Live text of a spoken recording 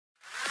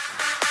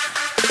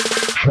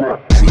So,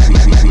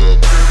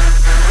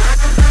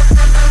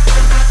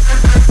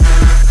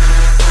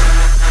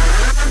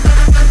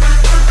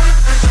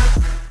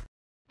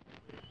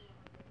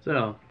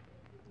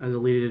 I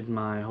deleted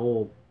my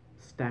whole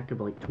stack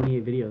of like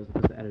 28 videos I was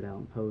supposed to edit out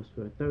and post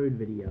for a third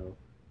video,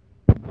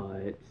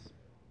 but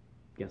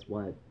guess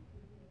what?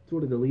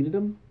 Sort of deleted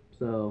them,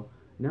 so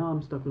now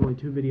I'm stuck with only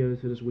 2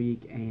 videos for this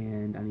week,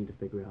 and I need to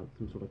figure out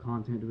some sort of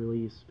content to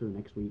release for the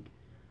next week.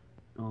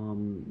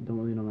 Don't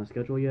really know my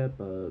schedule yet,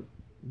 but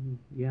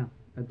yeah,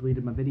 I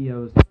deleted my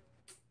videos.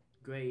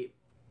 Great.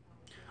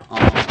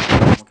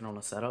 I'm working on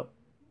a setup.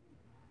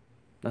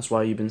 That's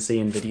why you've been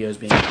seeing videos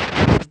being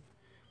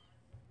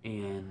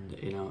and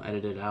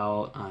edited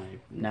out. I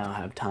now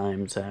have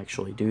time to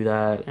actually do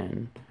that,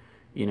 and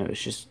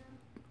it's just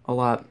a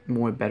lot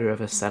more better of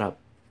a setup.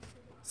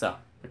 So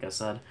like I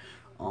said,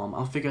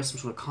 I'll figure out some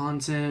sort of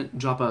content,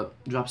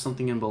 drop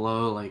something in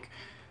below like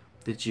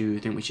that you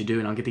think we should do,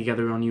 and I'll get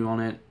together on you on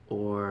it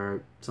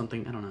or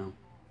something. I don't know,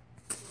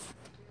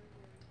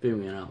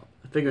 figuring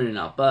it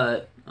out,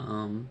 but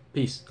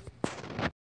peace.